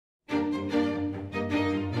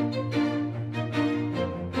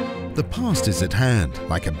The past is at hand.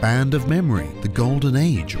 Like a band of memory, the golden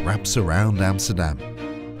age wraps around Amsterdam.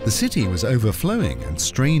 The city was overflowing and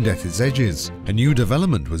strained at its edges. A new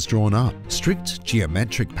development was drawn up, strict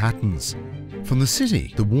geometric patterns. From the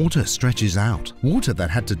city, the water stretches out, water that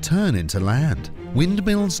had to turn into land.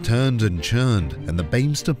 Windmills turned and churned, and the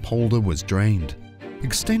Beemster Polder was drained.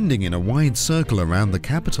 Extending in a wide circle around the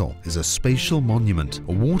capital is a spatial monument,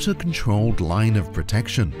 a water-controlled line of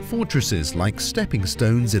protection, fortresses like stepping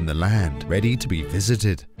stones in the land, ready to be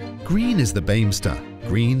visited. Green is the Beemster,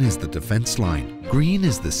 green is the Defence Line, green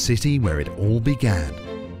is the city where it all began.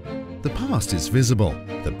 The past is visible,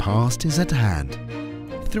 the past is at hand.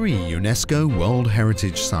 3 UNESCO World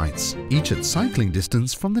Heritage Sites, each at cycling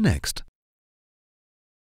distance from the next.